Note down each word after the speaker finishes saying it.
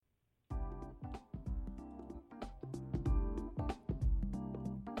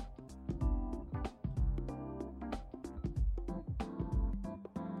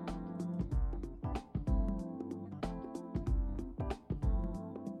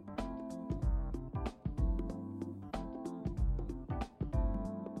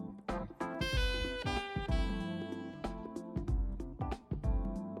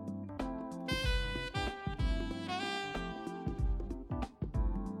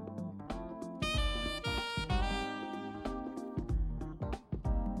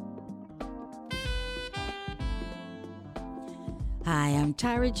Hi, I'm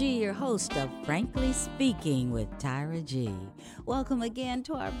Tyra G, your host of Frankly Speaking with Tyra G. Welcome again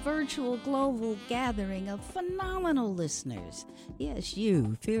to our virtual global gathering of phenomenal listeners. Yes,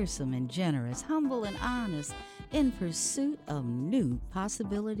 you, fearsome and generous, humble and honest, in pursuit of new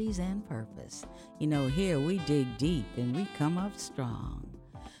possibilities and purpose. You know, here we dig deep and we come up strong.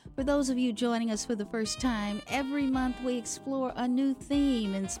 For those of you joining us for the first time, every month we explore a new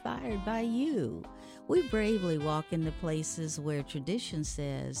theme inspired by you. We bravely walk into places where tradition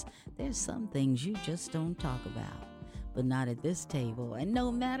says there's some things you just don't talk about, but not at this table. And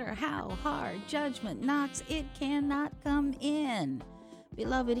no matter how hard judgment knocks, it cannot come in.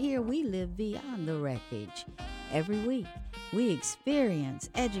 Beloved, here we live beyond the wreckage. Every week, we experience,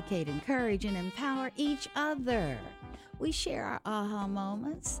 educate, encourage, and empower each other. We share our aha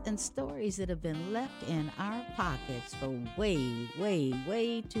moments and stories that have been left in our pockets for way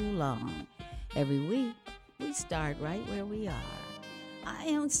too long. Every week, we start right where we are. I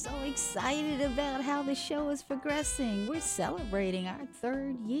am so excited about how the show is progressing. We're celebrating our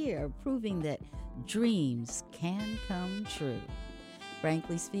third year, proving that dreams can come true.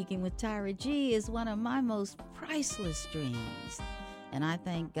 Frankly Speaking with Tyra G is one of my most priceless dreams. And I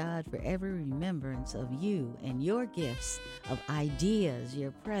thank God for every remembrance of you and your gifts of ideas,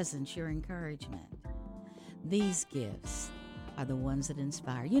 your presence, your encouragement. These gifts are the ones that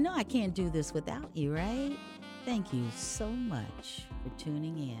inspire. You know I can't do this without you, right? Thank you so much for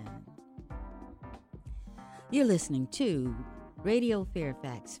tuning in. You're listening to Radio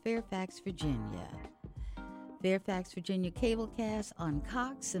Fairfax, Virginia. Fairfax, Virginia Cablecast on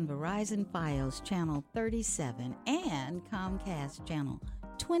Cox and Verizon Fios Channel 37 and Comcast Channel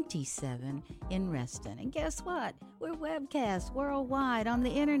 27 in Reston. And guess what? We're webcast worldwide on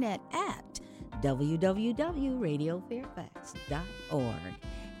the internet at www.radiofairfax.org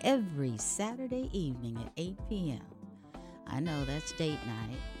every Saturday evening at 8 p.m. I know that's date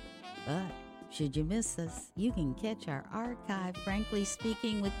night, but should you miss us, you can catch our archive Frankly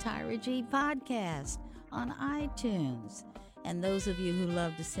Speaking with Tyra G podcast on iTunes. And those of you who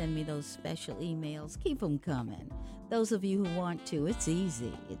love to send me those special emails, keep them coming. Those of you who want to, it's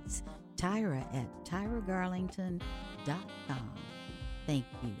easy. It's Tyra at tyragarlington.com. Thank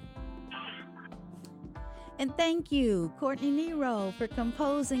you. And thank you, Courtney Nero, for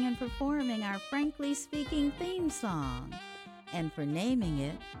composing and performing our Frankly Speaking theme song. And for naming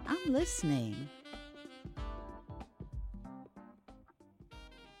it, I'm Listening.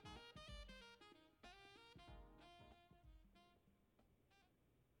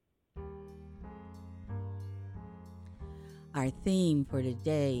 Our theme for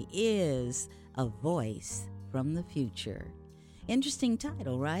today is A Voice from the Future. Interesting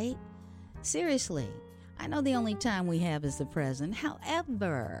title, right? Seriously, I know the only time we have is the present.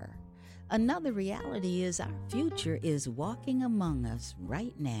 However, another reality is our future is walking among us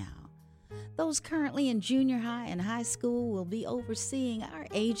right now. Those currently in junior high and high school will be overseeing our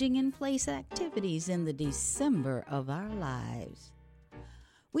aging in place activities in the December of our lives.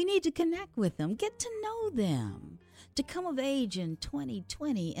 We need to connect with them, get to know them. To come of age in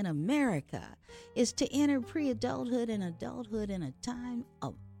 2020 in America is to enter pre-adulthood and adulthood in a time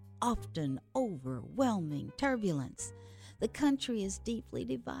of often overwhelming turbulence. The country is deeply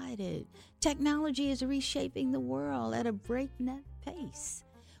divided. Technology is reshaping the world at a breakneck pace.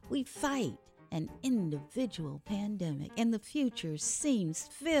 We fight an individual pandemic, and the future seems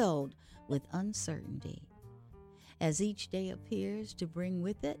filled with uncertainty, as each day appears to bring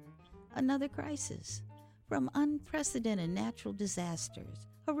with it another crisis. From unprecedented natural disasters,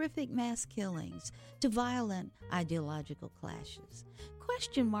 horrific mass killings, to violent ideological clashes,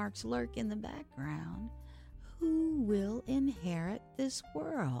 question marks lurk in the background. Who will inherit this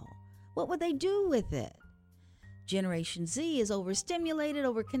world? What will they do with it? Generation Z is overstimulated,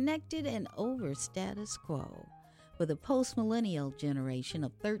 overconnected, and over status quo. For the post-millennial generation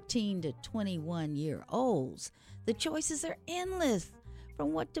of 13 to 21-year-olds, the choices are endless.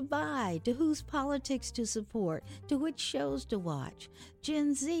 From what to buy, to whose politics to support, to which shows to watch,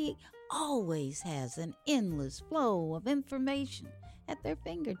 Gen Z always has an endless flow of information at their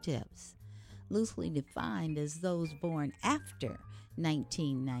fingertips. Loosely defined as those born after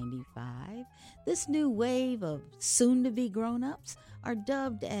 1995, this new wave of soon-to-be grown-ups are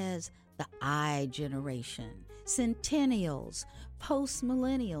dubbed as the I generation, centennials,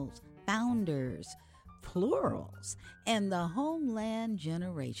 post-millennials, founders, plurals, and the homeland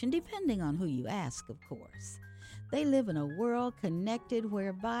generation, depending on who you ask, of course. They live in a world connected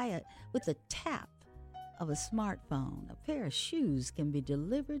whereby with a tap of a smartphone, a pair of shoes can be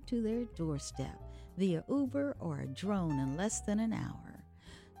delivered to their doorstep via Uber or a drone in less than an hour.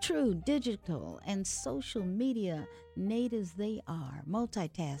 True digital and social media natives they are,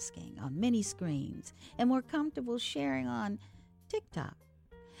 multitasking on many screens and more comfortable sharing on TikTok.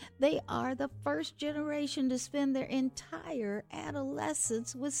 They are the first generation to spend their entire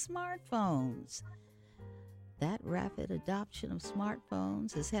adolescence with smartphones. That rapid adoption of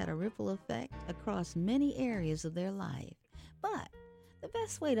smartphones has had a ripple effect across many areas of their life. But the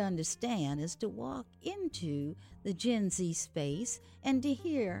best way to understand is to walk into the Gen Z space and to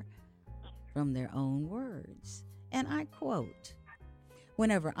hear from their own words. And I quote,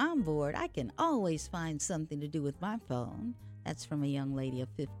 "Whenever I'm bored, I can always find something to do with my phone." That's from a young lady of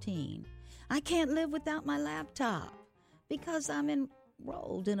 15. "I can't live without my laptop because I'm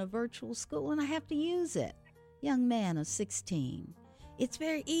enrolled in a virtual school and I have to use it." Young man of 16. "It's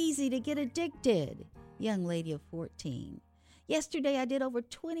very easy to get addicted." Young lady of 14. "Yesterday I did over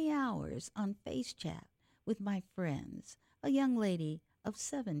 20 hours on FaceChat with my friends." A young lady of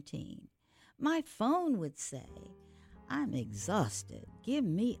 17. "My phone would say, 'I'm exhausted. Give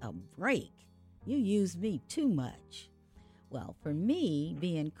me a break. You use me too much.'" Well, for me,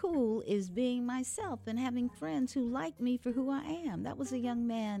 being cool is being myself and having friends who like me for who I am. That was a young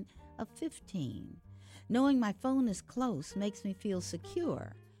man of 15. "Knowing my phone is close makes me feel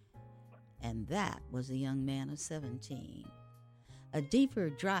secure." And that was a young man of 17. A deeper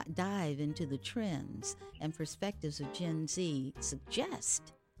dive into the trends and perspectives of Gen Z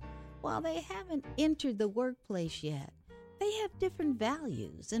suggest, while they haven't entered the workplace yet, they have different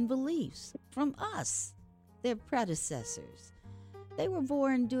values and beliefs from us, their predecessors. They were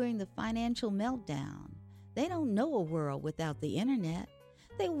born during the financial meltdown. They don't know a world without the internet.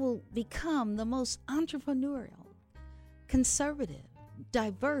 They will become the most entrepreneurial, conservative,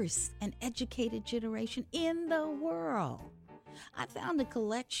 diverse, and educated generation in the world. I found a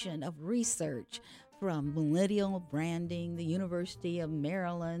collection of research from Millennial Branding, the University of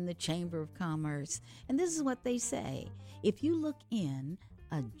Maryland, the Chamber of Commerce, and this is what they say. If you look in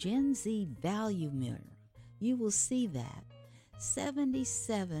a Gen Z value mirror, you will see that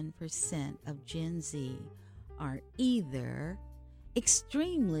 77% of Gen Z are either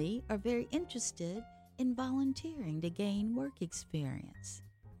extremely or very interested in volunteering to gain work experience.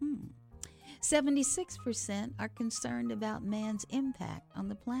 76% are concerned about man's impact on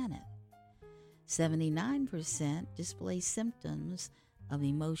the planet. 79% display symptoms of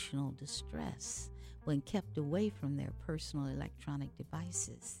emotional distress when kept away from their personal electronic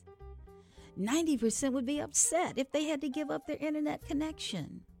devices. 90% would be upset if they had to give up their internet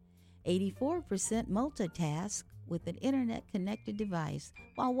connection. 84% multitask with an internet-connected device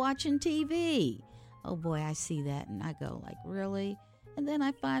while watching TV. Oh boy, I see that and I go like, really? And then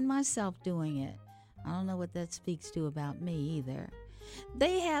I find myself doing it. I don't know what that speaks to about me either.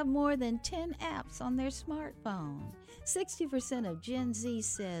 They have more than 10 apps on their smartphone. 60% of Gen Z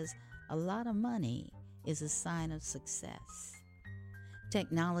says a lot of money is a sign of success.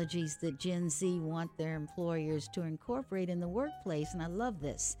 Technologies that Gen Z want their employers to incorporate in the workplace, and I love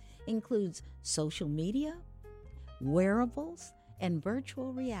this, includes social media, wearables, and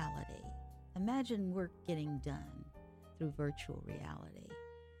virtual reality. Imagine work getting done through virtual reality.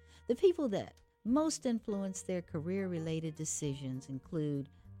 The people that most influence their career-related decisions include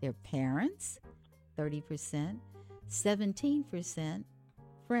their parents, 30%, 17%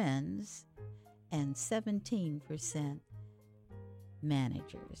 friends, and 17%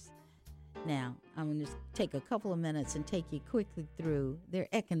 managers. Now, I'm going to take a couple of minutes and take you quickly through their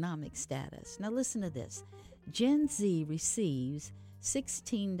economic status. Now, listen to this. Gen Z receives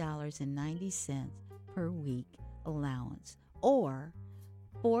 $16.90 per week allowance, or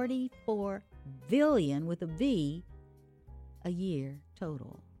 $44 billion with a B a year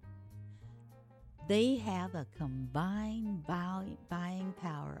total. They have a combined buying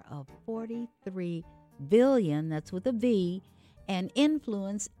power of $43 billion, that's with a B, and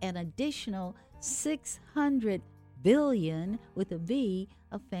influence an additional $600 billion with a B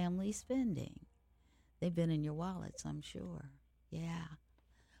of family spending. They've been in your wallets, I'm sure. Yeah.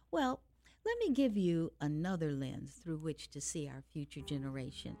 Well, let me give you another lens through which to see our future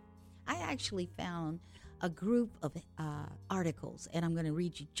generation. I actually found a group of articles, and I'm going to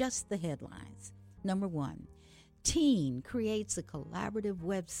read you just the headlines. Number 1, teen creates a collaborative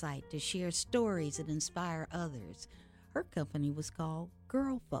website to share stories and inspire others. Her company was called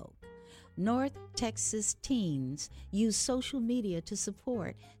Girl Folk. North Texas teens use social media to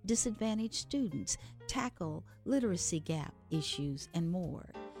support disadvantaged students, tackle literacy gap issues, and more.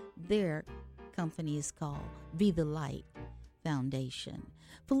 Their company is called Be the Light Foundation.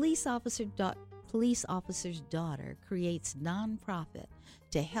 Police officer's daughter creates nonprofit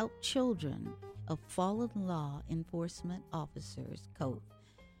to help children of fallen law enforcement officers cope.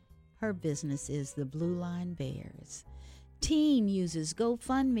 Her business is the Blue Line Bears. Teen uses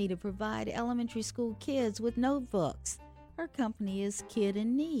GoFundMe to provide elementary school kids with notebooks. Her company is Kid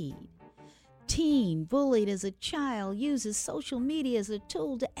in Need. Teen bullied as a child uses social media as a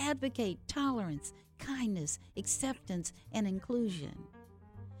tool to advocate tolerance, kindness, acceptance, and inclusion.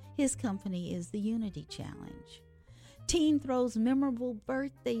 His company is the Unity Challenge. Teen throws memorable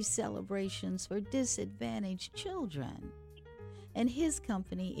birthday celebrations for disadvantaged children. And his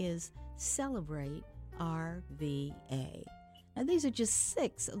company is Celebrate RVA. Now, these are just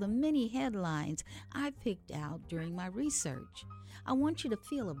 6 of the many headlines I picked out during my research. I want you to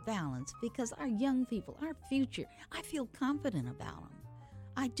feel a balance because our young people, our future, I feel confident about them.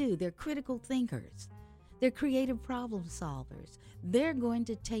 I do. They're critical thinkers. They're creative problem solvers. They're going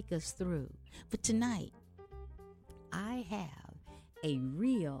to take us through. But tonight, I have a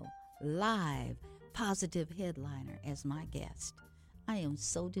real, live, positive headliner as my guest. I am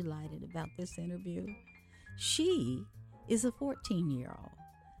so delighted about this interview. She is a 14-year-old.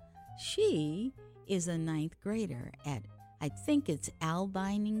 She is a 9th grader at, I think it's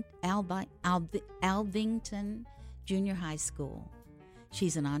Albington Junior High School.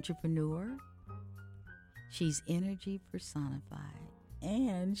 She's an entrepreneur. She's energy personified.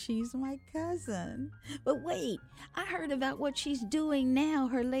 And she's my cousin. But wait, I heard about what she's doing now,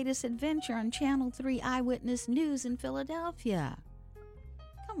 her latest adventure on Channel 3 Eyewitness News in Philadelphia.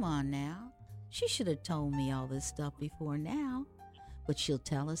 Come on now. She should have told me all this stuff before now. But she'll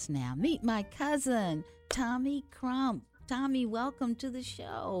tell us now. Meet my cousin, Tommy Crump. Tommy, welcome to the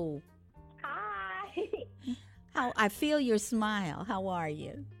show. Hi. How I feel your smile. How are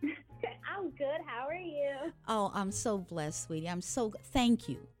you? I'm good. How are you? Oh, I'm so blessed, sweetie. Thank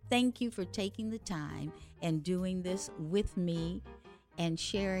you. Thank you for taking the time and doing this with me and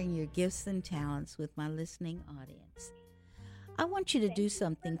sharing your gifts and talents with my listening audience. I want you to do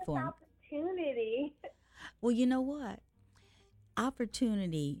something for me. Opportunity. Well, you know what?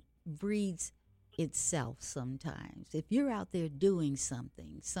 Opportunity breeds itself sometimes. If you're out there doing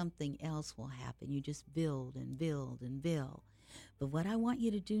something else will happen. You just build and build and build. But what I want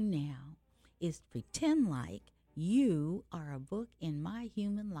you to do now is pretend like you are a book in my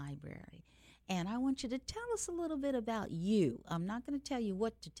human library. And I want you to tell us a little bit about you. I'm not going to tell you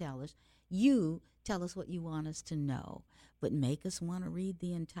what to tell us. You tell us what you want us to know, but make us want to read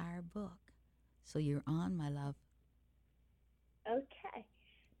the entire book. So you're on, my love. Okay.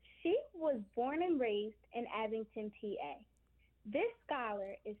 She was born and raised in Abington, PA. This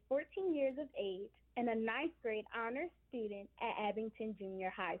scholar is 14 years of age and a 9th grade honors student at Abington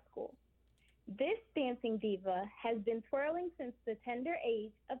Junior High School. This dancing diva has been twirling since the tender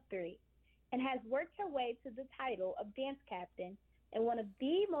age of 3 and has worked her way to the title of dance captain in one of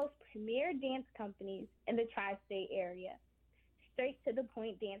the most premier dance companies in the tri-state area, Straight to the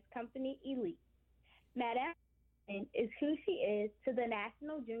Point Dance Company Elite. Madame is who she is to the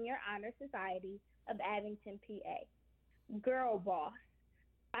National Junior Honor Society of Abington, PA. Girl boss,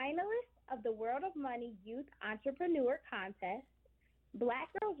 finalist of the World of Money Youth Entrepreneur Contest, Black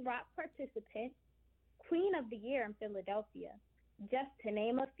Girls Rock participant, Queen of the Year in Philadelphia, just to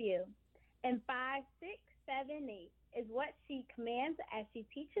name a few. And 5, 6, 7, 8 is what she commands as she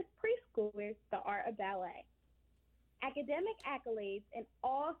teaches preschoolers the art of ballet. Academic accolades in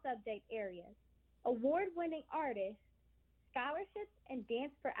all subject areas, award-winning artist, scholarships, and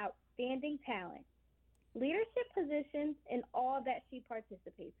dance for outstanding talent, leadership positions in all that she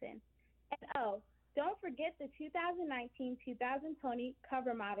participates in. And don't forget the 2019-2020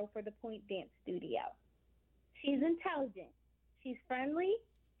 cover model for the Point Dance Studio. She's intelligent, she's friendly,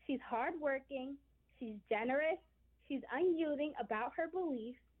 she's hardworking, she's generous, she's unyielding about her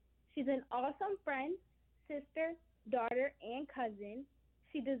beliefs, she's an awesome friend, sister, daughter, and cousin.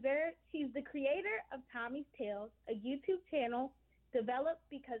 She's the creator of Tommy's Tales, a YouTube channel developed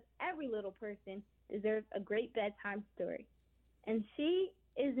because every little person deserves a great bedtime story. And she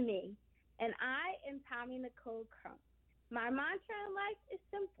is me, and I am Tommy Nicole Crump. My mantra in life is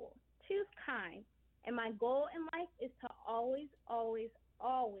simple: choose kind, and my goal in life is to always, always,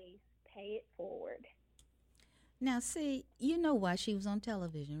 always pay it forward. Now, see, you know why she was on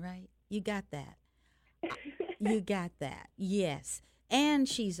television, right? You got that. You got that. Yes. And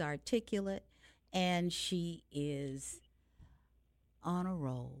she's articulate, and she is on a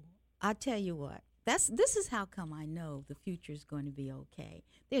roll. I tell you what, this is how come I know the future is going to be okay.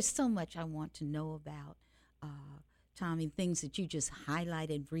 There's so much I want to know about, Tommy, things that you just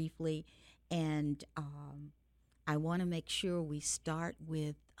highlighted briefly, and I want to make sure we start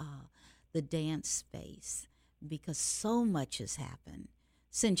with the dance space because so much has happened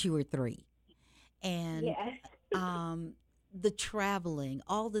since you were 3. And yes. the traveling,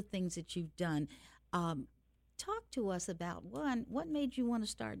 all the things that you've done. Um, Talk to us about one. What made you want to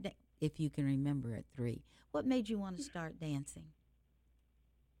start? If you can remember at 3, what made you want to start dancing?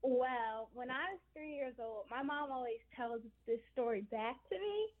 Well, when I was 3 years old, my mom always tells this story back to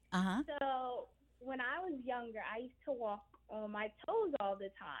me. Uh huh. So when I was younger, I used to walk on my toes all the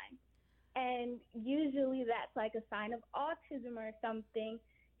time. And usually that's like a sign of autism or something.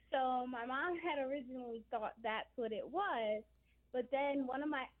 So my mom had originally thought that's what it was. But then one of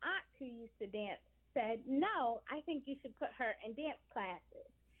my aunts who used to dance said, no, I think you should put her in dance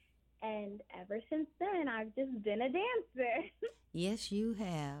classes. And ever since then, I've just been a dancer. Yes, you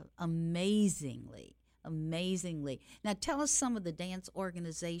have. Amazingly. Amazingly. Now, tell us some of the dance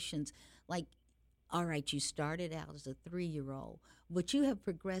organizations. Like, all right, you started out as a 3-year old, but you have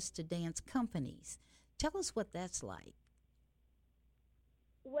progressed to dance companies. Tell us what that's like.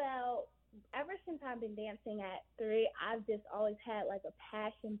 Well, ever since I've been dancing at 3, I've just always had like a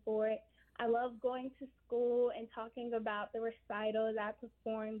passion for it. I love going to school and talking about the recitals I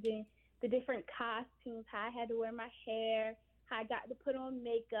performed in, the different costumes, how I had to wear my hair, how I got to put on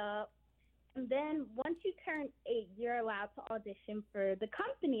makeup. And then once you turn 8, you're allowed to audition for the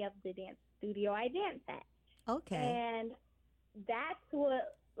company of the dance studio I dance at. Okay. And that's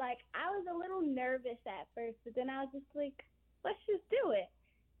what, like, I was a little nervous at first, but then I was just like, let's just do it.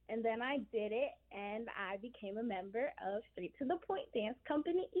 And then I did it, and I became a member of Straight to the Point Dance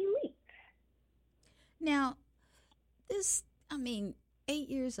Company Elite. Now, this, I mean, 8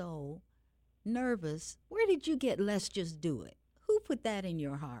 years old, nervous. Where did you get let's just do it? Who put that in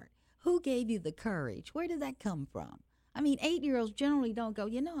your heart? Who gave you the courage? Where did that come from? I mean, 8 year olds generally don't go,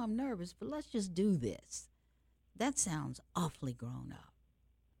 I'm nervous, but let's just do this. That sounds awfully grown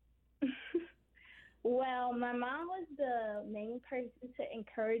up. Well, my mom was the main person to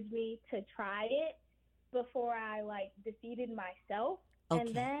encourage me to try it before I like defeated myself. And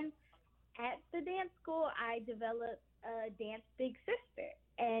Okay. then at the dance school, I developed a dance big sister,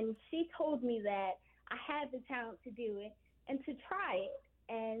 and she told me that I had the talent to do it and to try it.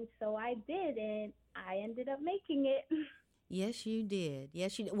 And so I did, and I ended up making it. Yes, you did.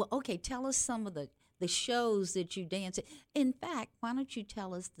 Yes, you did. Well, okay, tell us some of the shows that you danced in. In fact, why don't you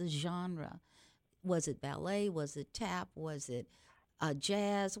tell us the genre? Was it ballet? Was it tap? Was it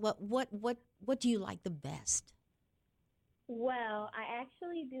jazz? What do you like the best? Well, I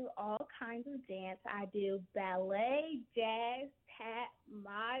actually do all kinds of dance. I do ballet, jazz, tap,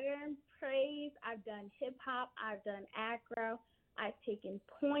 modern, praise. I've done hip hop. I've done acro. I've taken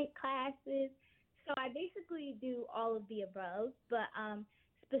point classes. So I basically do all of the above. But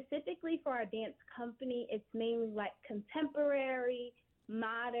specifically for our dance company, it's mainly like contemporary,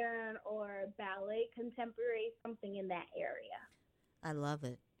 modern, or ballet contemporary, something in that area. I love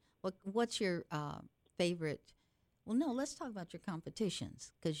it. What's your favorite? Well, no, let's talk about your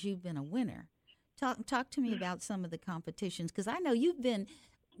competitions because you've been a winner. Talk to me about some of the competitions because I know you've been.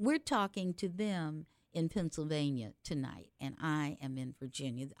 We're talking to them in Pennsylvania tonight, and I am in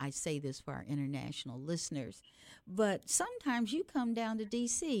Virginia. I say this for our international listeners, but sometimes you come down to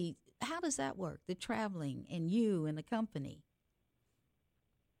D.C. How does that work? The traveling and you and the company.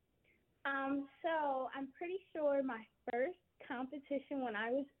 So I'm pretty sure my first competition when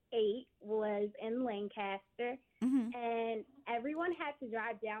I was 8 was in Lancaster, Mm-hmm. and everyone had to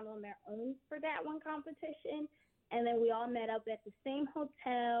drive down on their own for that one competition, and then we all met up at the same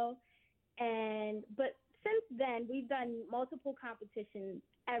hotel. And but since then, we've done multiple competitions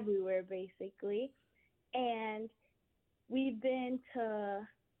everywhere basically, and we've been to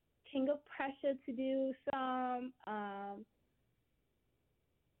King of Prussia to do some.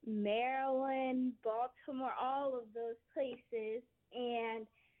 Maryland, Baltimore, all of those places. And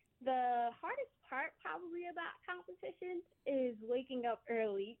the hardest part probably about competitions is waking up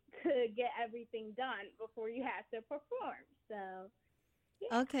early to get everything done before you have to perform. So,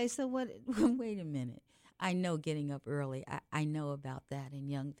 yeah. Okay, so what? Wait a minute. I know getting up early. I know about that in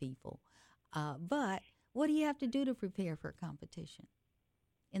young people. But what do you have to do to prepare for a competition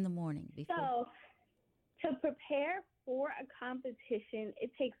in the morning before? So, to prepare for a competition,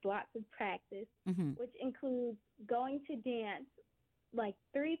 it takes lots of practice, Mm-hmm. which includes going to dance like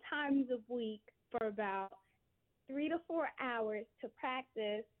 3 times a week for about 3 to 4 hours to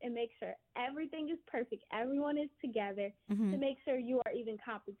practice and make sure everything is perfect, everyone is together Mm-hmm. to make sure you are even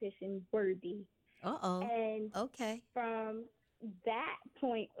competition worthy. Uh-oh. And Okay. from that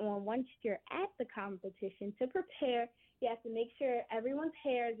point on, once you're at the competition, to prepare, you have to make sure everyone's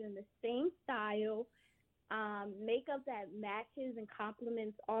hair is in the same style, makeup that matches and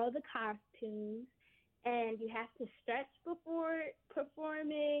complements all the costumes, and you have to stretch before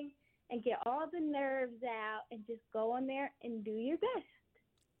performing, and get all the nerves out and just go on there and do your best.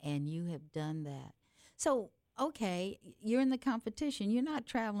 And you have done that. So, okay, you're in the competition. You're not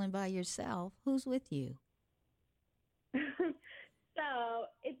traveling by yourself. Who's with you? So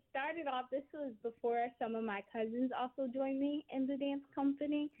it started off, this was before some of my cousins also joined me in the dance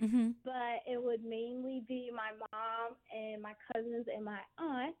company, Mm-hmm. but it would mainly be my mom and my cousins and my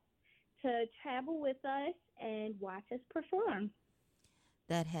aunt to travel with us and watch us perform.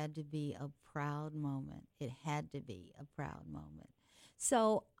 That had to be a proud moment. It had to be a proud moment.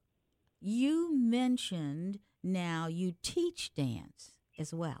 So, you mentioned now you teach dance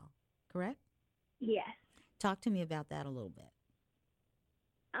as well, correct? Yes. Talk to me about that a little bit.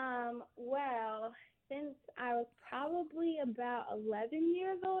 Well, since I was probably about 11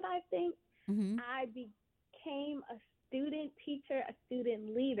 years old, I think, Mm-hmm. I became a student teacher, a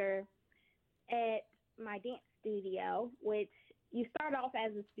student leader at my dance studio, which you start off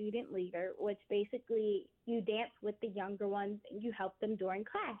as a student leader, which basically you dance with the younger ones and you help them during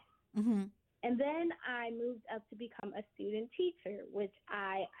class. Mm-hmm. And then I moved up to become a student teacher, which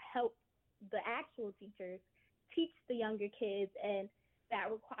I help the actual teachers teach the younger kids, and that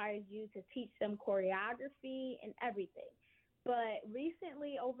requires you to teach them choreography and everything. But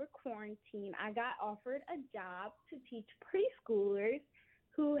recently, over quarantine, I got offered a job to teach preschoolers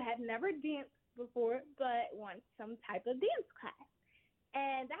who have never danced before but want some type of dance class.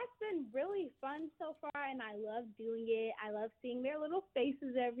 And that's been really fun so far, and I love doing it. I love seeing their little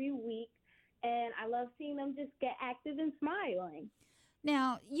faces every week, and I love seeing them just get active and smiling.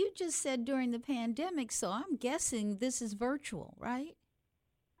 Now, you just said during the pandemic, so I'm guessing this is virtual, right?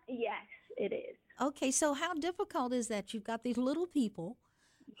 Yes, it is. Okay, so how difficult is that? You've got these little people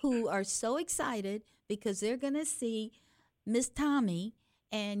who are so excited because they're going to see Miss Tommy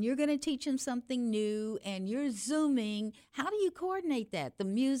and you're going to teach them something new and you're zooming. How do you coordinate that? The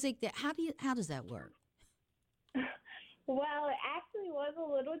music that how does that work? Well, it actually was a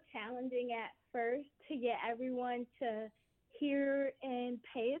little challenging at first to get everyone to hear and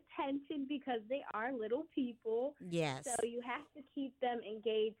pay attention because they are little people. So Yes. you have to keep them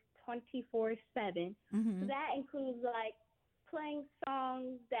engaged 24/7. So Mhm. that includes like playing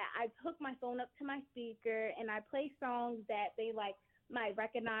songs that I hook my phone up to my speaker and I play songs that they like might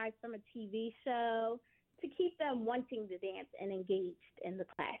recognize from a TV show to keep them wanting to dance and engaged in the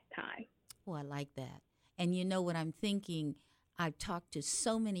class time. Oh, I like that. And you know what I'm thinking? I've talked to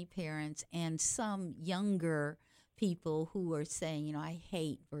so many parents and some younger people who are saying, I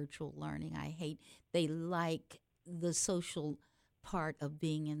hate virtual learning. They like the social part of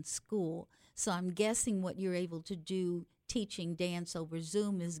being in school. So I'm guessing what you're able to do teaching dance over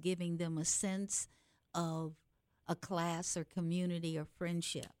Zoom is giving them a sense of a class or community or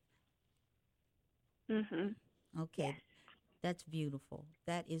friendship. Mhm. Okay, Yes. that's beautiful.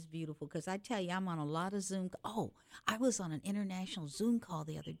 That is beautiful because I tell you, I'm on a lot of Zoom. Oh, I was on an international Zoom call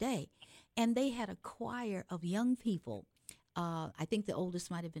the other day, and they had a choir of young people. I think the oldest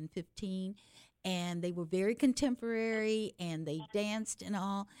might have been 15, and they were very contemporary and they danced and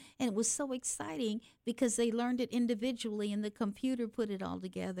all. And it was so exciting because they learned it individually, and the computer put it all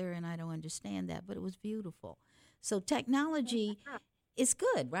together. And I don't understand that, but it was beautiful. So technology is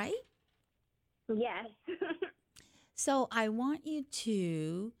good, right? Yes. So I want you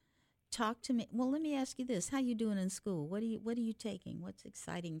to talk to me. Well, let me ask you this: how you doing in school? What are you taking? What's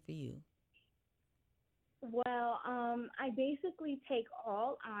exciting for you? Well, I basically take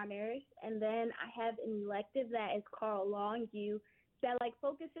all honors, and then I have an elective that is called Law and You that like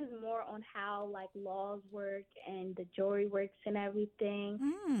focuses more on how like laws work and the jury works and everything.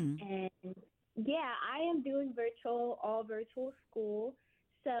 Mm, And yeah, I am doing all virtual school,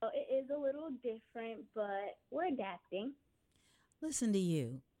 so it is a little different, but we're adapting. listen to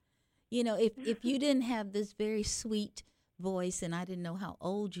you. If you didn't have this very sweet voice and I didn't know how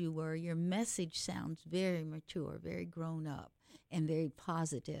old you were, your message sounds very mature, very grown up, and very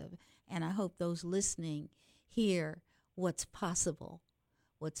positive. And I hope those listening hear what's possible,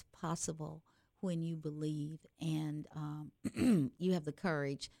 what's possible when you believe and you have the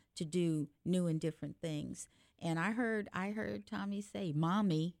courage to do new and different things. And I heard Tommy say,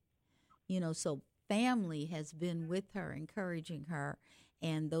 "Mommy," so family has been with her, encouraging her,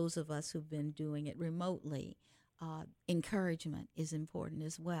 and those of us who've been doing it remotely, encouragement is important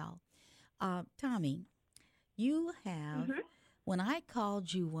as well. Tommy, you have, Mhm. when I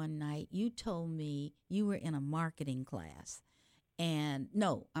called you one night, you told me you were in a marketing class. And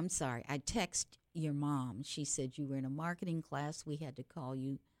no, I'm sorry, I texted your mom. She said you were in a marketing class. We had to call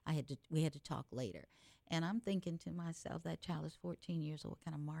you. We had to talk later. And I'm thinking to myself, that child is 14 years old. What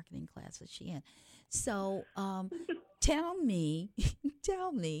kind of marketing class is she in? So Tell me,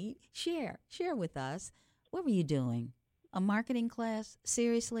 tell me, share with us. What were you doing? A marketing class?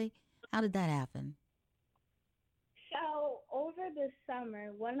 Seriously? How did that happen? So, over the summer,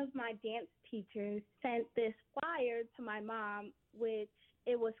 one of my dance teachers sent this flyer to my mom, which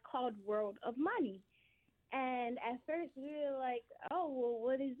it was called World of Money. And at first, we were like, oh, well,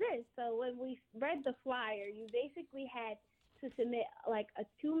 what is this? So, when we read the flyer, you basically had to submit like a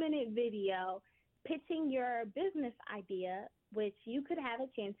 2 minute video pitching your business idea, which you could have a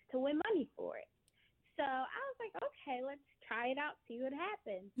chance to win money for it. So I was like, okay, let's try it out, see what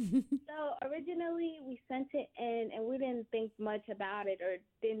happens. So originally we sent it in and we didn't think much about it or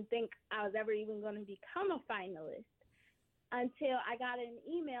didn't think I was ever even going to become a finalist until I got an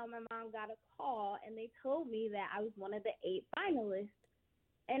email. My mom got a call and they told me that I was one of the 8 finalists.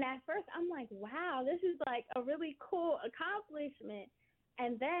 And at first I'm like, wow, this is like a really cool accomplishment.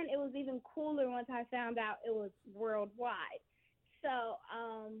 And then it was even cooler once I found out it was worldwide. So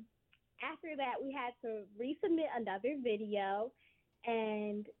after that, we had to resubmit another video,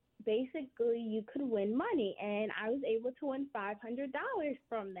 and basically you could win money. And I was able to win $500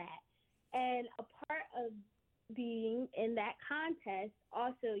 from that. And a part of being in that contest,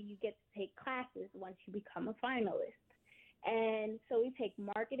 also you get to take classes once you become a finalist. And so we take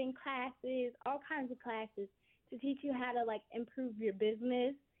marketing classes, all kinds of classes to teach you how to like improve your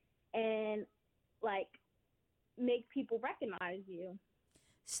business and like make people recognize you.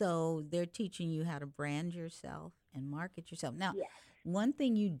 So they're teaching you how to brand yourself and market yourself. Now, Yes. one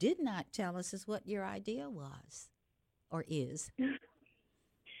thing you did not tell us is what your idea was or is.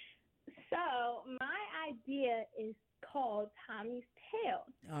 So my idea is called Tommy's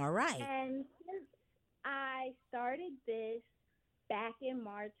Tales. All right. And since I started this back in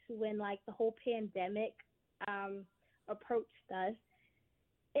March when like the whole pandemic approached us,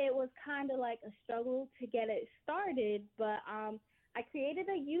 it was kind of like a struggle to get it started, but I created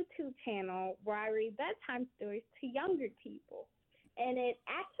a YouTube channel where I read bedtime stories to younger people. And it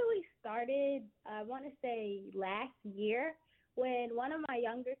actually started, I want to say last year, when one of my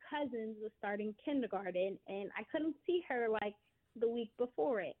younger cousins was starting kindergarten and I couldn't see her like the week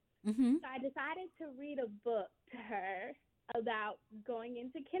before it. Mm-hmm. So I decided to read a book to her about going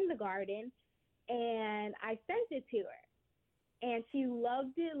into kindergarten and I sent it to her. And she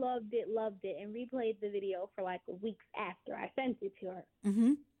loved it, loved it, loved it, and replayed the video for like weeks after I sent it to her.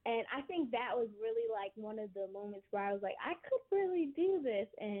 Mm-hmm. And I think that was really like one of the moments where I was like, I could really do this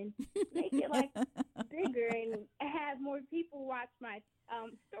and make it like bigger and have more people watch my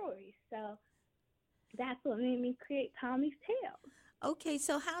stories. So that's what made me create Tommy's Tales. Okay,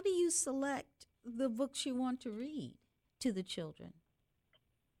 so how do you select the books you want to read to the children?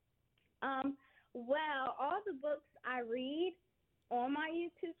 Well, all the books I read on my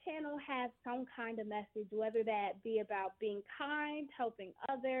YouTube channel have some kind of message, whether that be about being kind, helping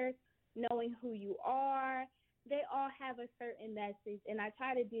others, knowing who you are. They all have a certain message, and I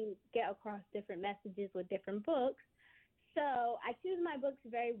try to get across different messages with different books. So I choose my books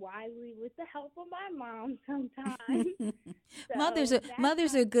very wisely with the help of my mom sometimes. Mothers So are that's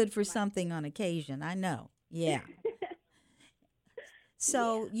mothers how are I good choose for my something on occasion. I know. Yeah.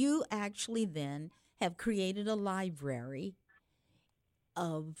 So Yeah. you actually then have created a library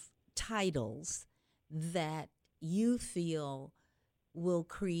of titles that you feel will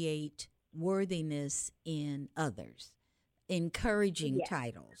create worthiness in others, encouraging Yes.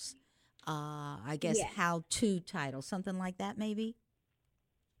 titles. I guess Yes. how to titles, something like that, maybe.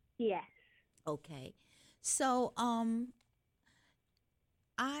 Yes. Okay, so I'm.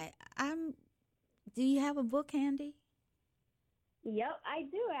 Do you have a book handy? Yep, I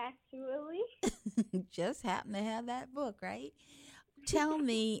do actually. Just happen to have that book, right? Tell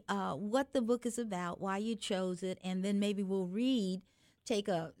me what the book is about, why you chose it, and then maybe we'll read. Take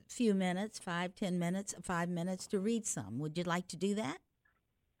a few minutes, 5, 10 minutes, 5 minutes to read some. Would you like to do that?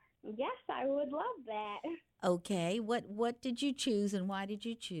 Yes, I would love that. Okay. What did you choose, and why did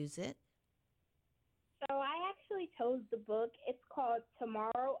you choose it? So I actually chose the book. It's called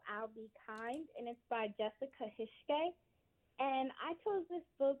Tomorrow I'll Be Kind, and it's by Jessica Hishke. And I chose this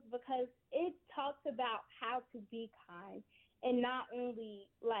book because it talks about how to be kind, and not only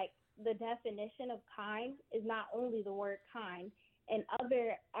like the definition of kind is not only the word kind, and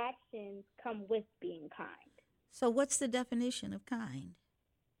other actions come with being kind. So, what's the definition of kind?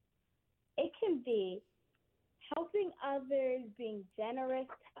 It can be helping others, being generous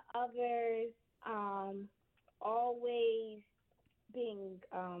to others, um, always being,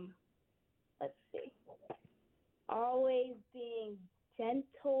 let's see, always being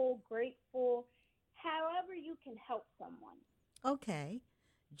gentle, grateful, however you can help someone. Okay.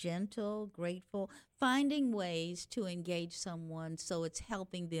 gentle, grateful, finding ways to engage someone so it's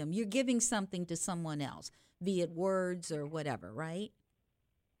helping them. You're giving something to someone else, be it words or whatever, right?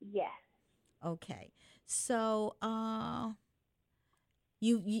 Yes. Okay. So,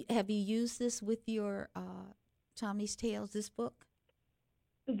 you have you used this with your Tommy's Tales, this book?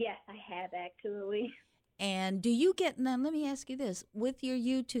 Yes, I have actually. And do you get, now let me ask you this, with your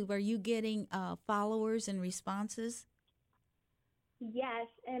YouTube, are you getting followers and responses? Yes,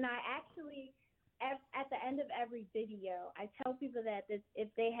 and I actually, at the end of every video, I tell people that if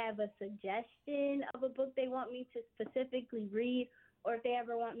they have a suggestion of a book they want me to specifically read, or if they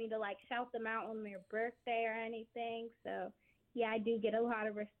ever want me to like shout them out on their birthday or anything. So, yeah, I do get a lot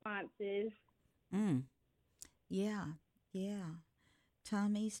of responses. Mm, yeah, yeah.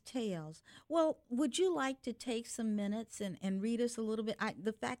 Tommy's Tales. Well, would you like to take some minutes and read us a little bit?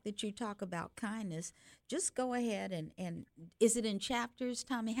 The fact that you talk about kindness, just go ahead and is it in chapters,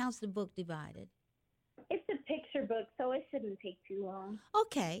 Tommy? How's the book divided? It's a picture book, so it shouldn't take too long.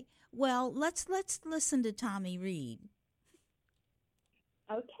 Okay. Well, let's listen to Tommy read.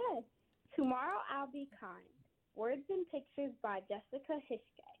 Okay. Tomorrow I'll Be Kind. Words and Pictures by Jessica Hishke.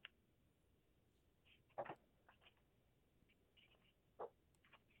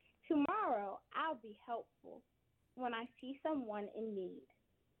 Tomorrow I'll be helpful when I see someone in need.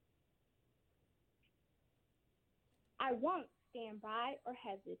 I won't stand by or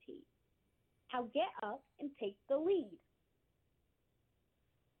hesitate. I'll get up and take the lead.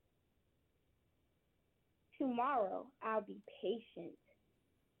 Tomorrow I'll be patient.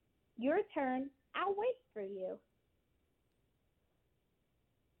 Your turn, I'll wait for you.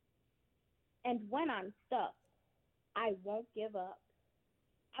 And when I'm stuck, I won't give up.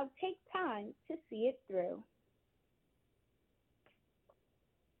 I'll take time to see it through.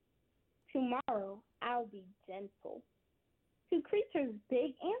 Tomorrow I'll be gentle to creatures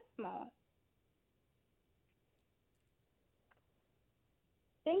big and small.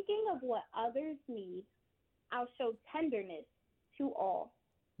 Thinking of what others need, I'll show tenderness to all.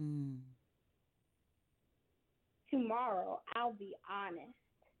 Mm. Tomorrow I'll be honest.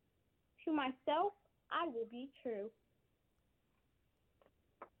 To myself, I will be true.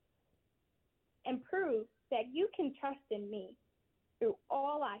 And prove that you can trust in me through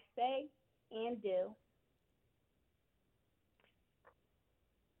all I say and do.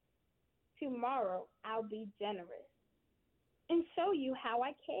 Tomorrow I'll be generous and show you how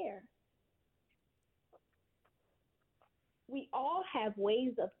I care. We all have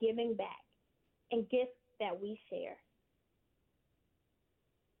ways of giving back and gifts that we share.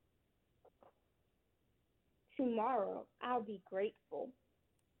 Tomorrow I'll be grateful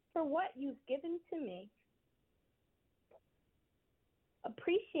for what you've given to me,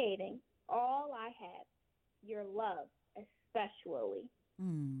 appreciating all I have, your love especially.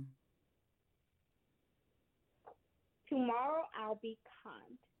 Mm. Tomorrow I'll be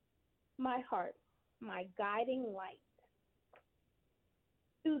kind, my heart, my guiding light.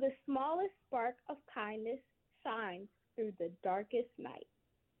 Through the smallest spark of kindness shines through the darkest night.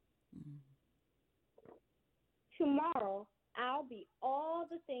 Mm. Tomorrow I'll be all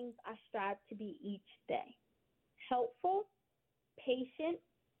the things I strive to be each day. Helpful, patient,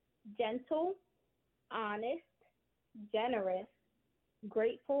 gentle, honest, generous,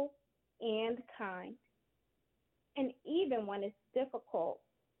 grateful, and kind. And even when it's difficult,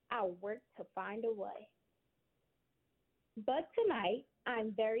 I'll work to find a way. But tonight,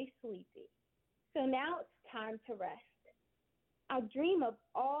 I'm very sleepy. So now it's time to rest. I'll dream of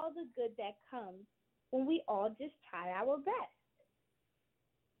all the good that comes when we all just try our best.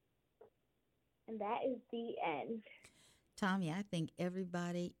 And that is the end. Tommy, I think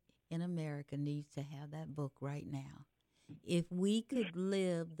everybody in America needs to have that book right now. If we could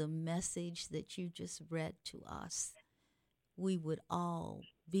live the message that you just read to us, we would all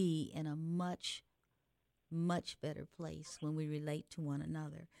be in a much, much better place when we relate to one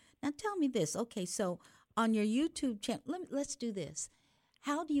another. Now, tell me this. Okay, so on your YouTube channel, let's do this.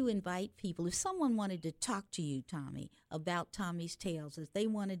 How do you invite people? If someone wanted to talk to you, Tommy, about Tommy's Tales, if they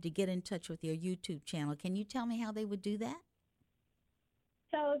wanted to get in touch with your YouTube channel, can you tell me how they would do that?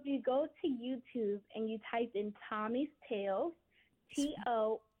 So if you go to YouTube and you type in Tommy's Tales,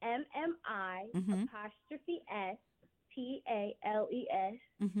 TOMMI Mm-hmm. apostrophe STALES,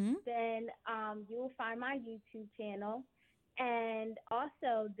 Mm-hmm. then you will find my YouTube channel. And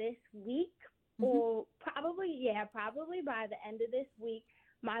also this week, Mm-hmm. or probably by the end of this week,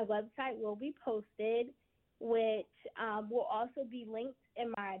 my website will be posted, which will also be linked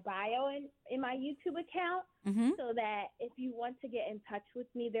in my bio in my YouTube account, Mm-hmm. so that if you want to get in touch with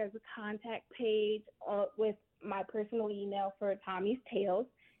me, there's a contact page with my personal email for Tommy's Tales.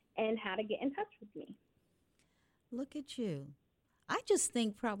 and how to get in touch with me. Look at you. I just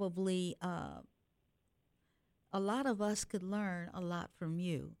think probably a lot of us could learn a lot from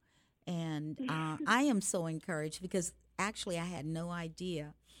you. And I am so encouraged because actually I had no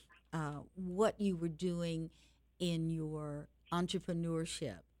idea what you were doing in your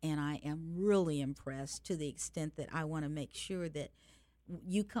entrepreneurship. And I am really impressed to the extent that I want to make sure that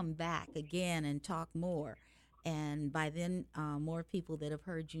you come back again and talk more. And by then, more people that have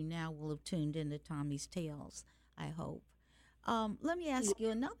heard you now will have tuned into Tommy's Tales, I hope. Let me ask you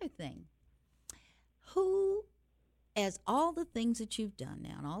another thing. Who, as all the things that you've done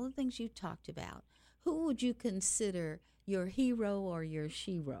now and all the things you've talked about, who would you consider your hero or your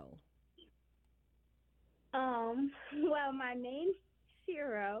shero? Well, my main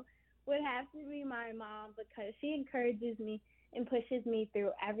hero would have to be my mom because she encourages me and pushes me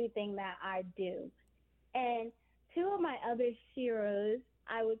through everything that I do. And two of my other heroes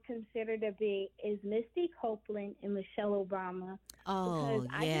I would consider to be is Misty Copeland and Michelle Obama because Oh,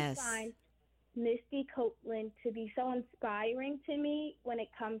 I just yes. find Misty Copeland to be so inspiring to me when it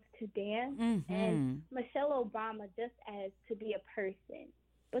comes to dance, and Mm-hmm. Michelle Obama just as to be a person.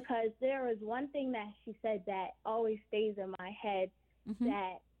 Because there was one thing that she said that always stays in my head Mm-hmm.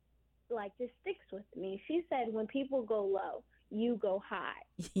 that like just sticks with me. She said, "When people go low, you go high,"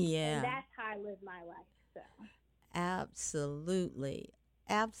 and Yeah. that's how I live my life. So. Absolutely,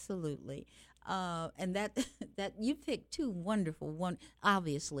 absolutely, and that that you picked two wonderful one.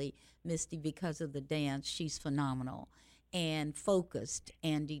 Obviously, Misty, because of the dance, she's phenomenal, and focused,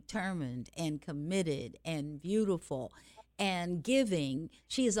 and determined, and committed, and beautiful, and giving.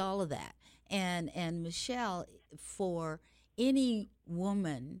 She is all of that. And Michelle, for any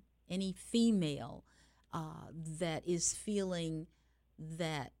woman, any female that is feeling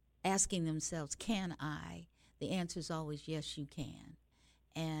that asking themselves, can I? The answer is always yes, you can.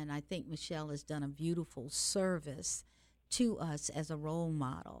 And I think Michelle has done a beautiful service to us as a role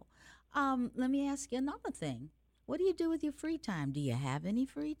model. Let me ask you another thing. What do you do with your free time? Do you have any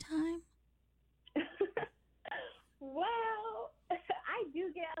free time? Well, I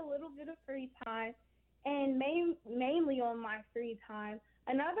do get a little bit of free time, and mainly on my free time.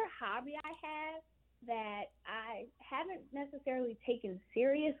 Another hobby I have that I haven't necessarily taken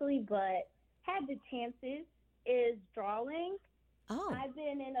seriously, but had the chances is drawing. Oh, I've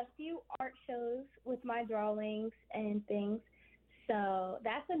been in a few art shows with my drawings and things. So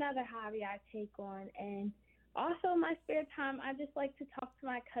that's another hobby I take on. And also, my spare time, I just like to talk to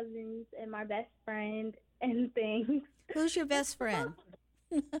my cousins and my best friend and things. who's your best friend?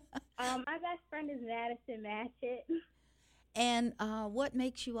 My best friend is Madison Matchett. And what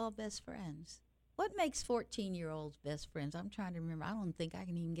makes you all best friends? What makes 14-year-olds best friends? I'm trying to remember. I don't think I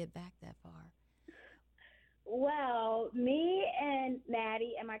can even get back that far. Well, me and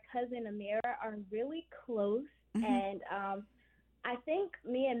Maddie and my cousin Amira are really close, Hmm. and I think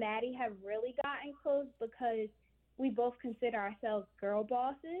me and Maddie have really gotten close because we both consider ourselves girl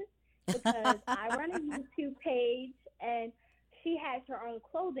bosses. Because I run a YouTube page, and she has her own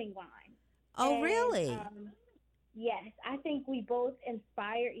clothing line, Oh, and really? yes, I think we both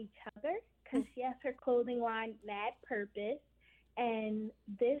inspire each other because she has her clothing line, Mad Purpose, and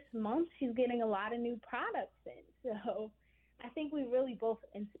this month she's getting a lot of new products in. So I think we really both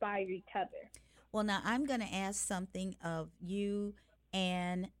inspire each other. Well, now I'm going to ask something of you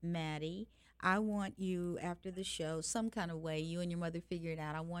and Maddie. I want you, after the show, some kind of way, you and your mother figure it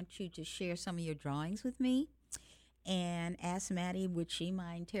out. I want you to share some of your drawings with me and ask Maddie, would she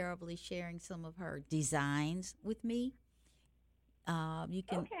mind terribly sharing some of her designs with me? You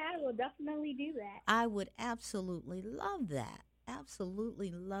can, Okay, I will definitely do that. I would absolutely love that.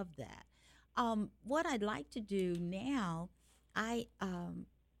 Absolutely love that. What I'd like to do now, I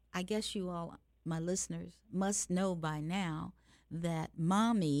I guess you all, my listeners, must know by now that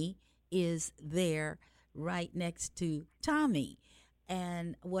Mommy is there right next to Tommy.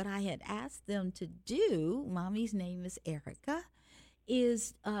 And what I had asked them to do, Mommy's name is Erica,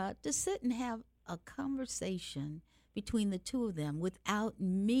 is to sit and have a conversation between the two of them without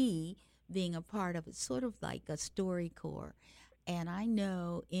me being a part of it, sort of like a story core. And I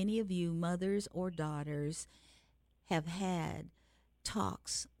know any of you mothers or daughters have had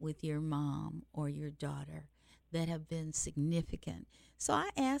talks with your mom or your daughter that have been significant. So I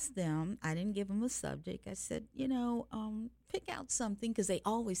asked them, I didn't give them a subject. I said, pick out something because they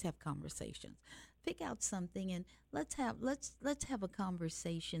always have conversations. Pick out something and let's have a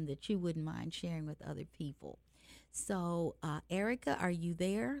conversation that you wouldn't mind sharing with other people. So, Erica, are you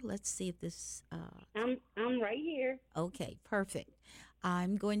there? Let's see if this. I'm right here. Okay, perfect.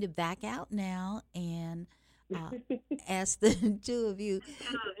 I'm going to back out now and uh, ask the two of you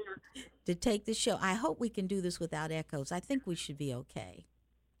to take the show. I hope we can do this without echoes. I think we should be okay.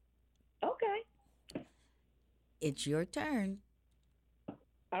 Okay. It's your turn.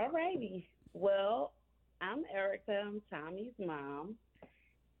 All righty. Well, I'm Erica. I'm Tommy's mom.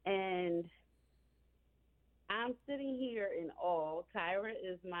 And I'm sitting here in awe. Tyra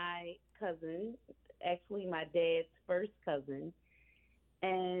is my cousin, actually, my dad's first cousin.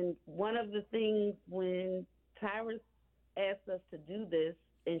 And one of the things when Tyra asked us to do this,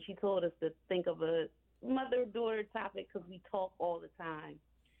 and she told us to think of a mother daughter topic because we talk all the time.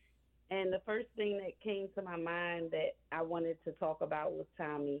 And the first thing that came to my mind that I wanted to talk about with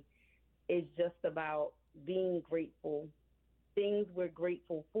Tommy is just about being grateful, things we're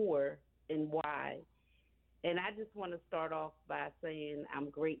grateful for, and why. And I just want to start off by saying I'm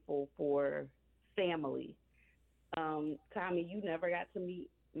grateful for family. Tommy, you never got to meet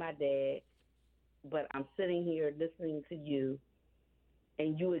my dad, but I'm sitting here listening to you,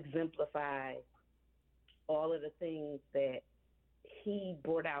 and you exemplify all of the things that he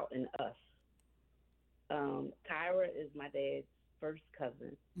brought out in us. Tyra is my dad's first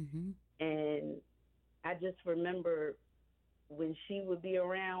cousin, and I just remember when she would be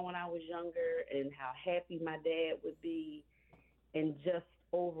around when I was younger and how happy my dad would be, and just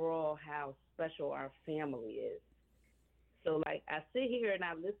overall how special our family is. So, like, I sit here and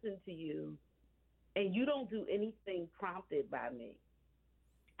I listen to you, and you don't do anything prompted by me.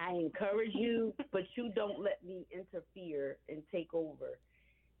 I encourage you, but you don't let me interfere and take over.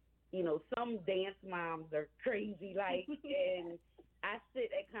 You know, some dance moms are crazy, like, and I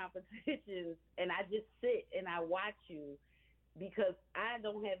sit at competitions and I just sit and I watch you because I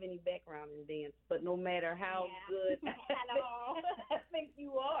don't have any background in dance, but no matter how good at all, I think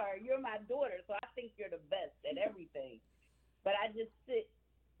you are. You're my daughter, so I think you're the best at everything. But I just sit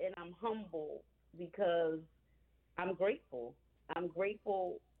and I'm humble because I'm grateful. I'm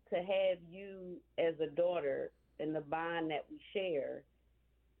grateful to have you as a daughter and the bond that we share.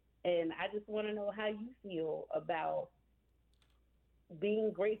 And I just want to know how you feel about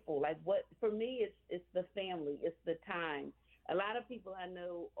being grateful. Like, what for me, it's the family, it's the time. A lot of people I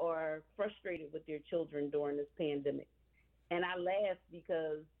know are frustrated with their children during this pandemic, and I laugh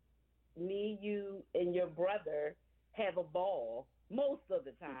because me, you, and your brother have a ball most of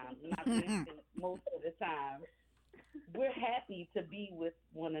the time. Not mentioning most of the time. We're happy to be with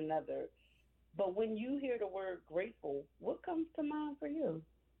one another. But when you hear the word grateful, what comes to mind for you?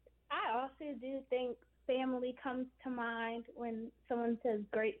 I also do think family comes to mind when someone says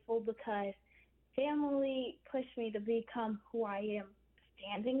grateful because family pushed me to become who I am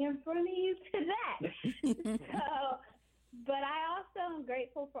standing in front of you today. So, but I also am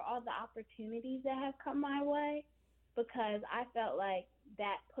grateful for all the opportunities that have come my way because I felt like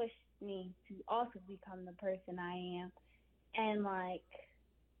that pushed me to also become the person I am. And like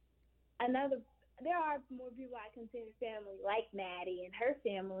there are more people I consider family, like Maddie and her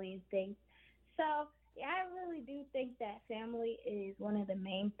family and things. So yeah, I really do think that family is one of the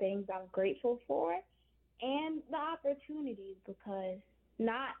main things I'm grateful for, and the opportunities because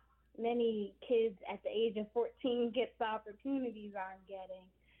not many kids at the age of 14 get the opportunities I'm getting.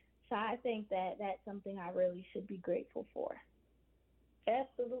 So I think that that's something I really should be grateful for.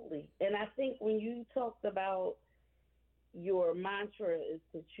 Absolutely. And I think when you talked about your mantra is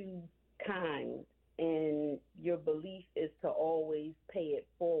to choose kind and your belief is to always pay it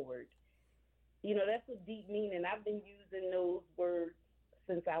forward, you know, that's a deep meaning. I've been using those words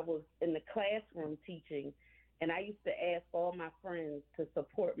since I was in the classroom teaching, and I used to ask all my friends to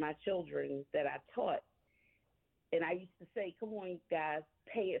support my children that I taught. And I used to say, come on, guys,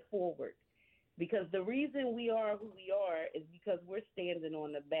 pay it forward. Because the reason we are who we are is because we're standing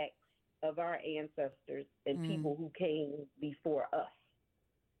on the backs of our ancestors and people who came before us.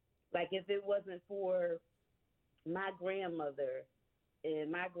 Like, if it wasn't for my grandmother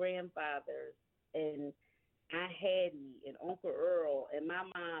and my grandfathers and Aunt Hattie and Uncle Earl and my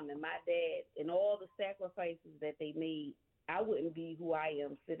mom and my dad and all the sacrifices that they made, I wouldn't be who I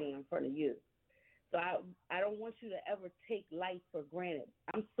am sitting in front of you. So I don't want you to ever take life for granted.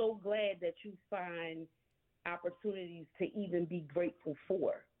 I'm so glad that you find opportunities to even be grateful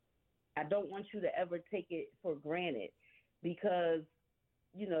for. I don't want you to ever take it for granted because,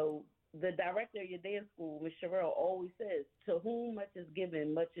 you know, the director of your dance school, Ms. Sherelle, always says, to whom much is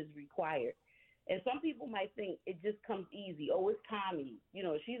given, much is required. And some people might think it just comes easy. Oh, it's Tommy. You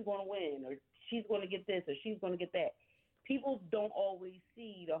know, she's going to win, or she's going to get this, or she's going to get that. People don't always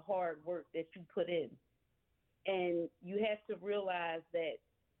see the hard work that you put in. And you have to realize that,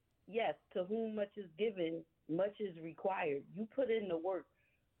 yes, to whom much is given, much is required. You put in the work,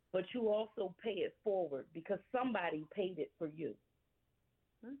 but you also pay it forward because somebody paid it for you.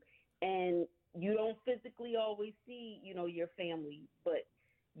 And you don't physically always see, your family, but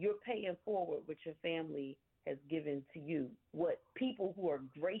you're paying forward what your family has given to you. What people who are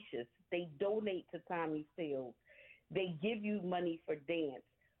gracious, they donate to Tommy Fields. They give you money for dance.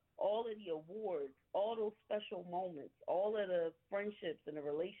 All of the awards, all those special moments, all of the friendships and the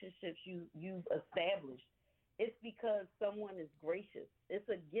relationships you've established, it's because someone is gracious. It's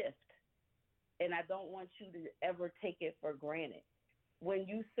a gift. And I don't want you to ever take it for granted. When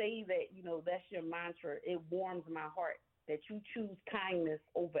you say that, that's your mantra, it warms my heart that you choose kindness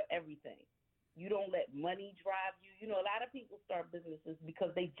over everything. You don't let money drive you. A lot of people start businesses because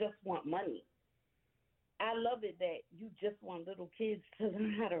they just want money. I love it that you just want little kids to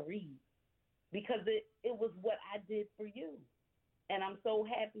learn how to read because it was what I did for you. And I'm so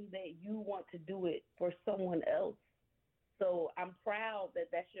happy that you want to do it for someone else. So I'm proud that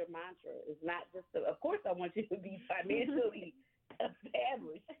that's your mantra. It's not just, of course, I want you to be financially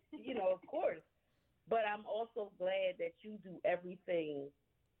established, of course. But I'm also glad that you do everything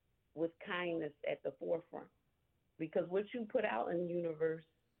with kindness at the forefront, because what you put out in the universe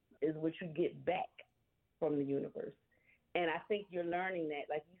is what you get back from the universe. And I think you're learning that.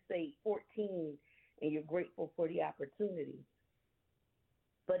 Like you say, 14, and you're grateful for the opportunity.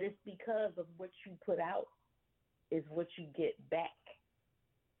 But it's because of what you put out is what you get back.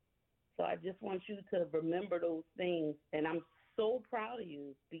 So I just want you to remember those things. And I'm so proud of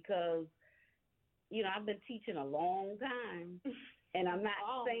you because, I've been teaching a long time. And I'm not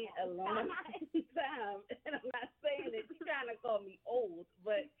saying a long time. And I'm not saying that you're trying to call me old.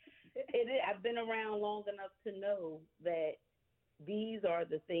 But I've been around long enough to know that these are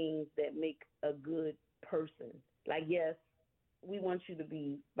the things that make a good person. Like, yes, we want you to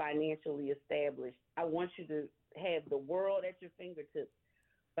be financially established. I want you to have the world at your fingertips.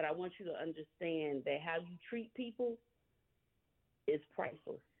 But I want you to understand that how you treat people is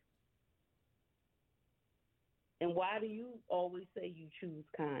priceless. And why do you always say you choose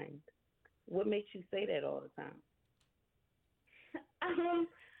kind? What makes you say that all the time?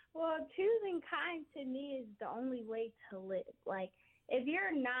 Well, choosing kind to me is the only way to live. Like, if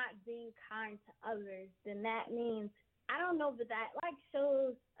you're not being kind to others, then that means, I don't know, but that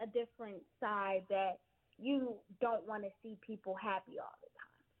shows a different side that you don't want to see people happy all the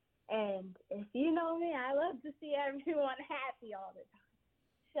time. And if you know me, I love to see everyone happy all the time.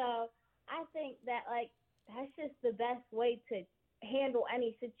 So I think that, that's just the best way to handle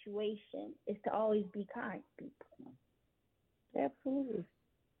any situation is to always be kind to people. Absolutely.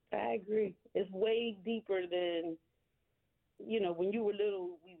 I agree. It's way deeper than, when you were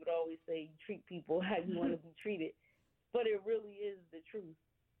little, we would always say treat people how you want to be treated. But it really is the truth.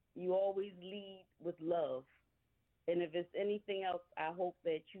 You always lead with love. And if it's anything else, I hope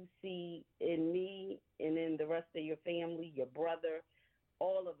that you see in me and in the rest of your family, your brother,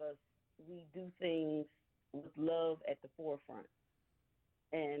 all of us, we do things with love at the forefront.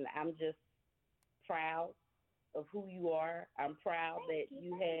 And I'm just proud of who you are. I'm proud that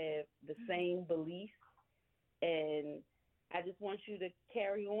you have the same beliefs. And I just want you to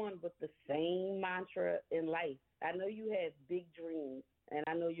carry on with the same mantra in life. I know you have big dreams, and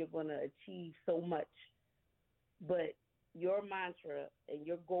I know you're going to achieve so much. But your mantra and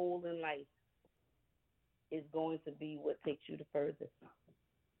your goal in life is going to be what takes you the furthest.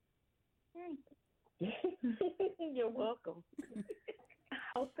 Thank you. You're welcome. I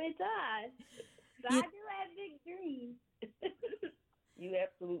hope it does. So I do have big dreams. You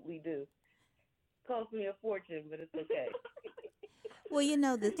absolutely do. Cost me a fortune, but it's okay.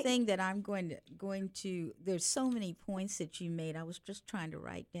 Well, the thing that I'm going to, there's so many points that you made. I was just trying to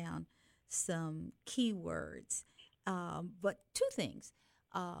write down some keywords. But two things.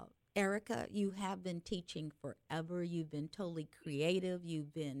 Erica, you have been teaching forever. You've been totally creative.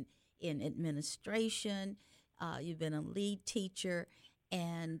 You've been in administration. You've been a lead teacher.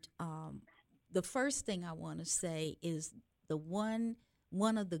 And the first thing I want to say is one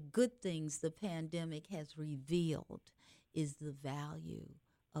of the good things the pandemic has revealed is the value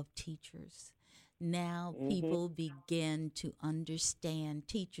of teachers. Now people begin to understand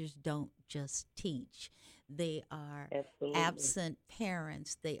teachers don't just teach. They are absent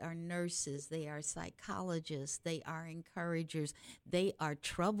parents. They are nurses. They are psychologists. They are encouragers. They are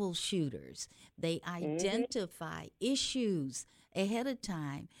troubleshooters. They identify issues ahead of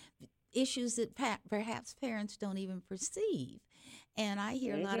time, issues that perhaps parents don't even perceive. And I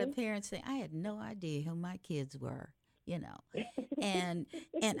hear a lot of parents say, I had no idea who my kids were. And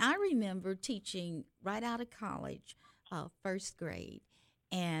I remember teaching right out of college, first grade,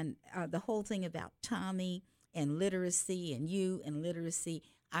 and the whole thing about Tommy and literacy and you and literacy.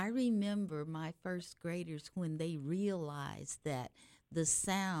 I remember my first graders when they realized that the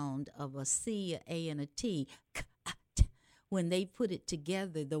sound of a C, a A, and a T. Cat. When they put it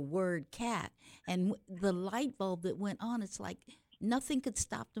together, the word cat, and the light bulb that went on, it's like nothing could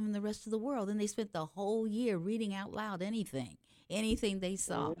stop them in the rest of the world. And they spent the whole year reading out loud anything they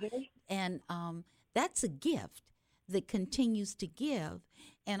saw. And that's a gift that continues to give.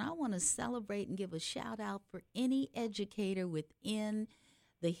 And I want to celebrate and give a shout out for any educator within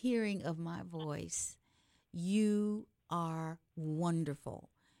the hearing of my voice. You are wonderful.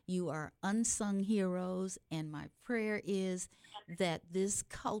 You are unsung heroes, and my prayer is that this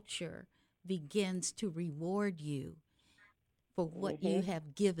culture begins to reward you for what you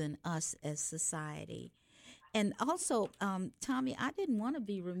have given us as society. And also, Tommy, I didn't want to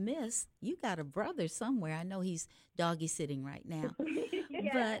be remiss. You got a brother somewhere. I know he's doggy sitting right now.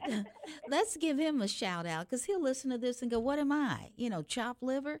 But let's give him a shout out because he'll listen to this and go, what am I? Chopped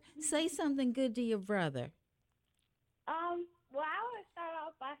liver? Say something good to your brother. Well, I want to start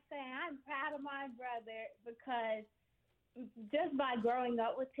off by saying I'm proud of my brother because just by growing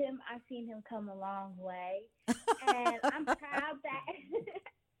up with him, I've seen him come a long way. And I'm proud that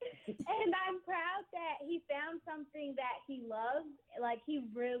he found something that he loves. Like he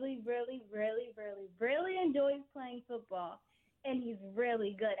really, really, really, really, really enjoys playing football, and he's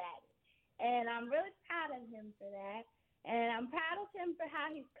really good at it. And I'm really proud of him for that. And I'm proud of him for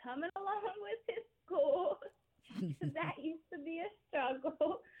how he's coming along with his school. That used to be a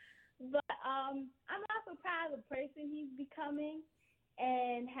struggle. But I'm also proud of the person he's becoming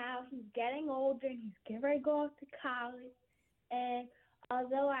and how he's getting older and he's getting ready to go off to college. And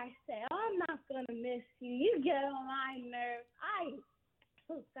although I say, I'm not going to miss you, you get on my nerves. I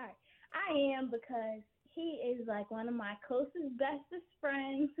am because he is like one of my closest, bestest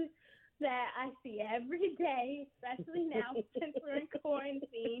friends that I see every day, especially now since we're in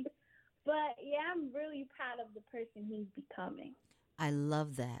quarantine. But yeah, I'm really proud of the person he's becoming. I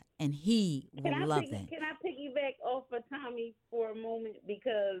love that. And he will love that. Can I piggyback off of Tommy for a moment?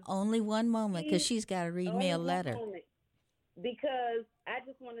 Because only one moment, because she's got to read me a letter. Because I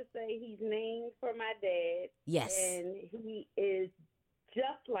just want to say he's named for my dad. Yes. And he is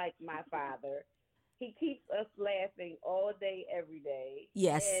just like my father. He keeps us laughing all day, every day.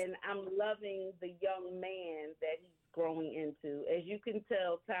 Yes. And I'm loving the young man that he's growing into. As you can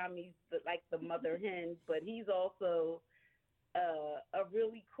tell, Tommy's like the mother hen, but he's also a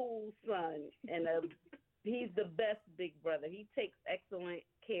really cool son, and he's the best big brother. He takes excellent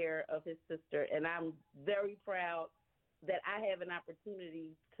care of his sister, and I'm very proud that I have an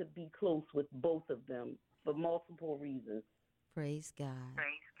opportunity to be close with both of them for multiple reasons. Praise God.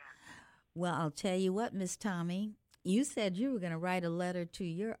 Well, I'll tell you what, Miss Tommy, you said you were going to write a letter to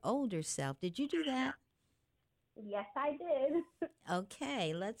your older self. Did you do that? Yes, I did.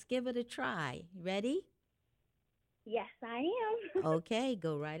 Okay, let's give it a try. Ready? Yes, I am. Okay,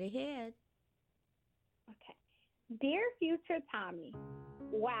 go right ahead. Okay. Dear future Tommy,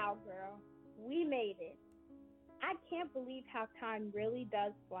 wow, girl, we made it. I can't believe how time really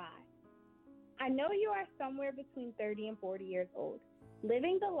does fly. I know you are somewhere between 30 and 40 years old,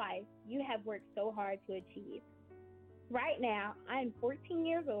 living the life you have worked so hard to achieve. Right now, I am 14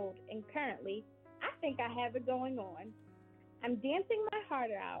 years old, and currently, I think I have it going on. I'm dancing my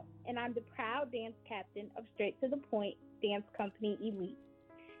heart out, and I'm the proud dance captain of Straight to the Point Dance Company Elite.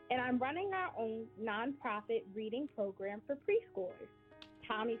 And I'm running our own nonprofit reading program for preschoolers,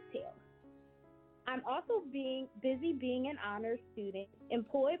 Tommy's Tales. I'm also busy being an honors student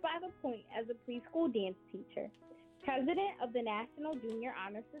employed by the Point as a preschool dance teacher, president of the National Junior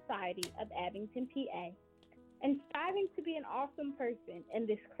Honor Society of Abington, PA, and striving to be an awesome person in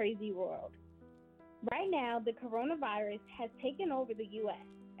this crazy world. Right now, the coronavirus has taken over the U.S.,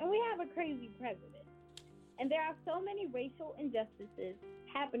 and we have a crazy president. And there are so many racial injustices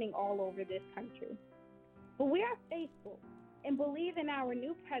happening all over this country. But we are faithful and believe in our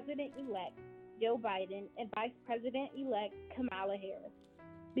new president-elect, Joe Biden, and Vice President-elect Kamala Harris,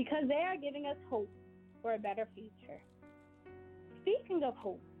 because they are giving us hope for a better future. Speaking of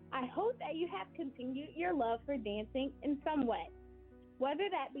hope, I hope that you have continued your love for dancing in some way, whether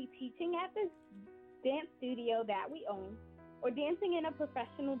that be teaching at the dance studio that we own or dancing in a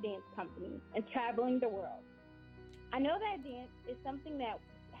professional dance company and traveling the world. I know that dance is something that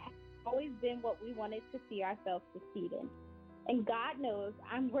has always been what we wanted to see ourselves succeed in. And God knows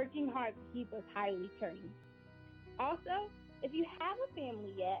I'm working hard to keep us highly trained. Also, if you have a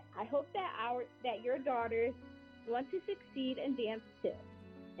family yet, I hope that your daughters want to succeed in dance too.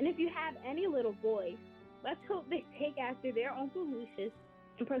 And if you have any little boys, let's hope they take after their Uncle Lucius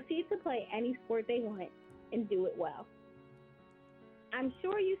and proceed to play any sport they want and do it well. I'm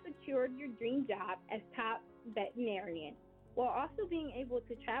sure you secured your dream job as top veterinarian, while also being able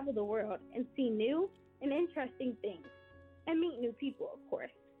to travel the world and see new and interesting things and meet new people, of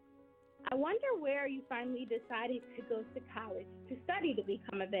course. I wonder where you finally decided to go to college to study to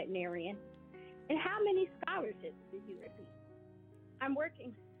become a veterinarian, and how many scholarships did you receive? I'm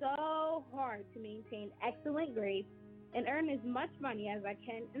working so hard to maintain excellent grades and earn as much money as I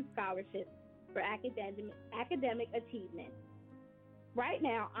can in scholarships for academic achievement. Right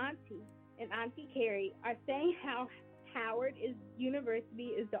now, Auntie and Auntie Carrie are saying how Howard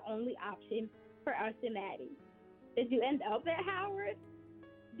University is the only option for us and Maddie. Did you end up at Howard?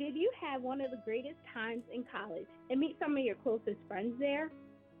 Did you have one of the greatest times in college and meet some of your closest friends there?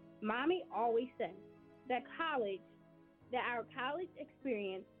 Mommy always says that our college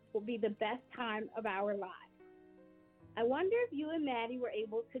experience will be the best time of our lives. I wonder if you and Maddie were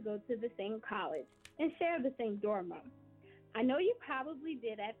able to go to the same college and share the same dorm room. I know you probably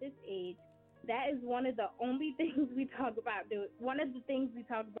did at this age. That is one of the things we talk about doing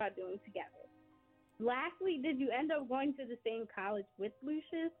together. Lastly, did you end up going to the same college with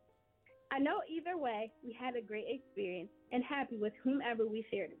Lucius? I know either way, we had a great experience and happy with whomever we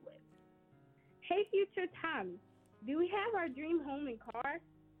shared it with. Hey, future Tommy, do we have our dream home and car?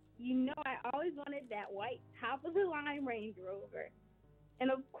 You know I always wanted that white top-of-the-line Range Rover. And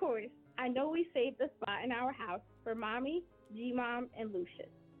of course, I know we saved a spot in our house for Mommy, G-Mom, and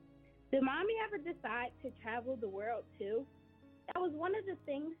Lucius. Did Mommy ever decide to travel the world too? That was one of the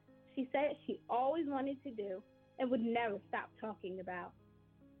things she said she always wanted to do and would never stop talking about.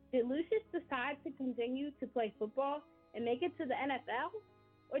 Did Lucius decide to continue to play football and make it to the NFL?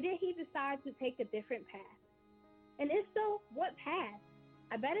 Or did he decide to take a different path? And if so, what path?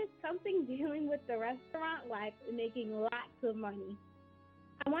 I bet it's something dealing with the restaurant life and making lots of money.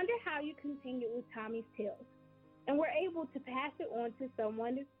 I wonder how you continue with Tommy's Tales and were able to pass it on to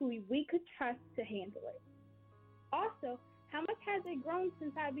someone who we could trust to handle it. Also, how much has it grown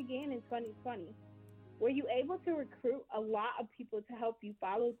since I began in 2020? Were you able to recruit a lot of people to help you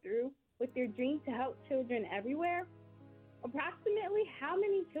follow through with your dream to help children everywhere? Approximately how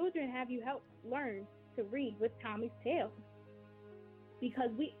many children have you helped learn to read with Tommy's Tales? Because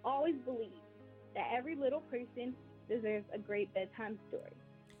we always believe that every little person deserves a great bedtime story.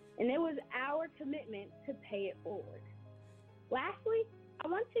 And it was our commitment to pay it forward. Lastly, I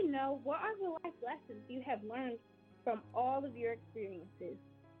want to know, what are the life lessons you have learned from all of your experiences?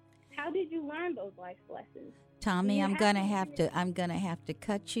 How did you learn those life lessons? Tommy, I'm gonna have to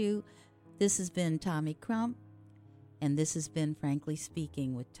cut you. This has been Tommy Crump, and this has been Frankly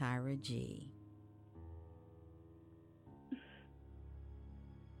Speaking with Tyra G.